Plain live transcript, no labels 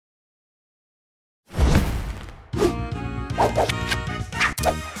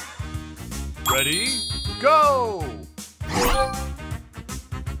Ready, go!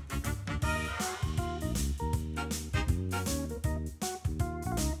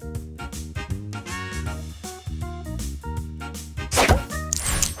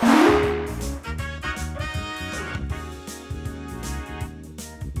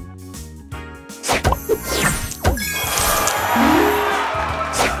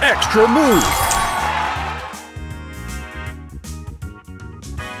 Extra move!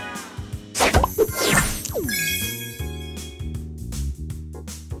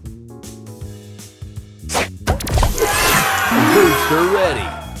 Booster ready!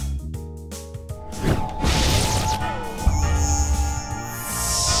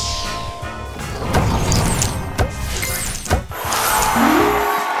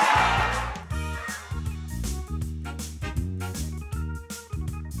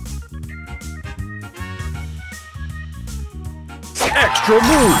 Extra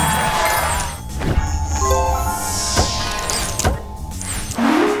move!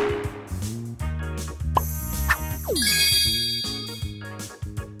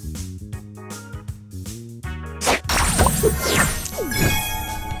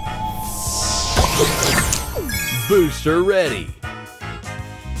 Booster ready!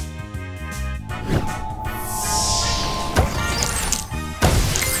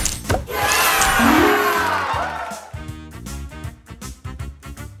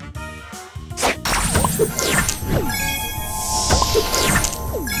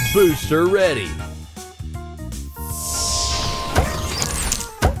 Booster ready!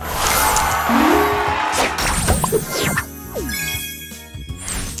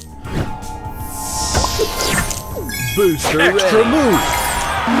 Booster Extra ready! move!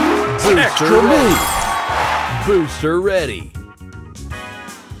 Booster Extra ready! move! Booster ready!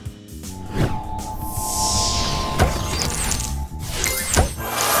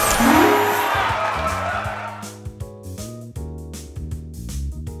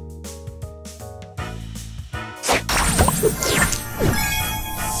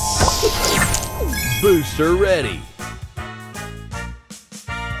 Booster ready!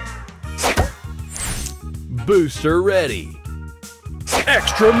 Booster ready!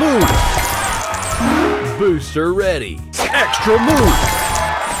 Extra move! Booster ready! Extra move!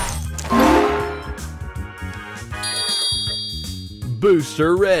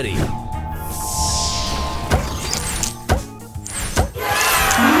 Booster ready!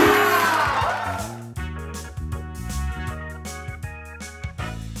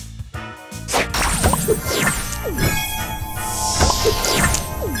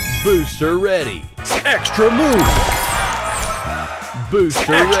 Booster ready! Extra move!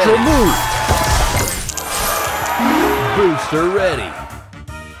 Booster Extra ready! move! Booster ready!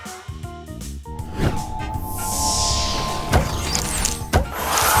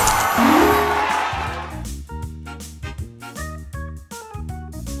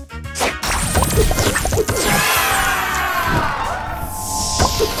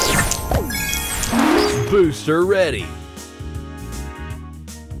 Booster ready!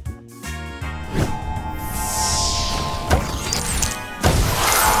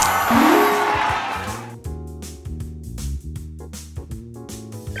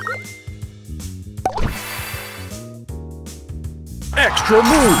 Extra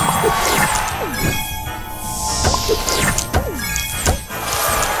move!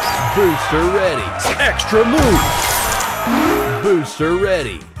 Booster ready! Extra move! Booster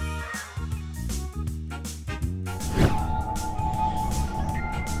ready!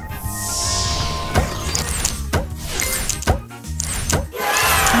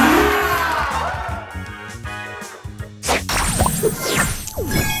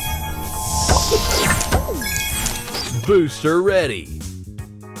 Booster ready!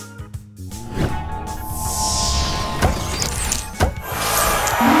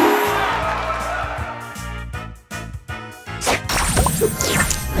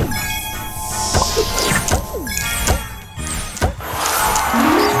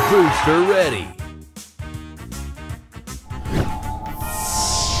 Booster ready!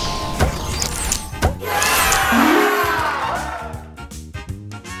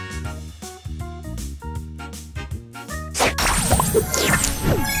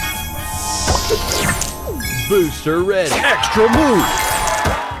 Booster ready! Extra move!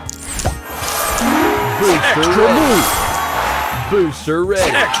 Booster Extra ready! move! Booster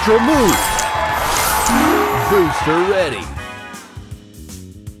ready! Extra move! Booster ready!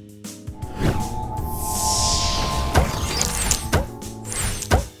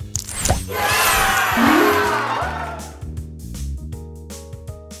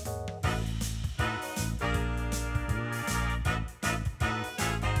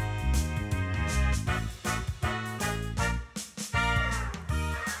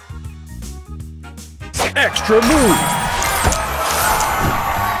 Extra move.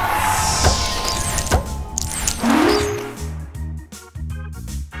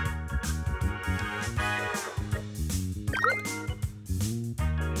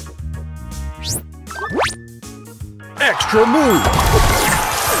 Extra move.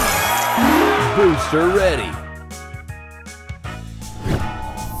 Booster ready.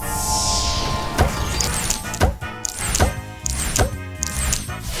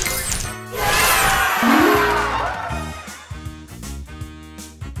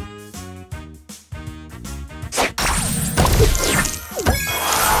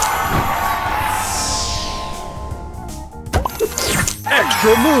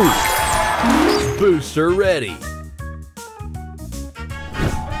 Extra move. Booster ready.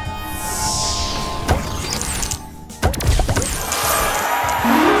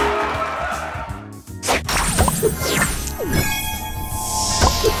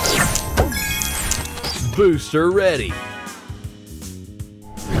 Booster ready.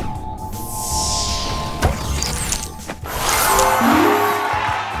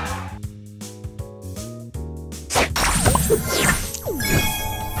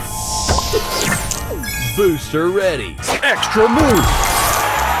 Booster ready. Extra move.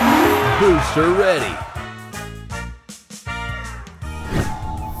 Booster ready.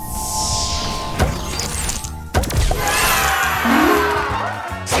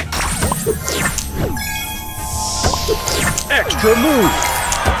 Extra move.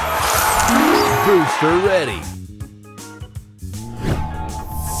 Booster ready.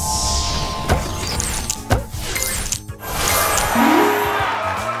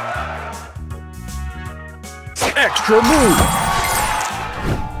 Extra move.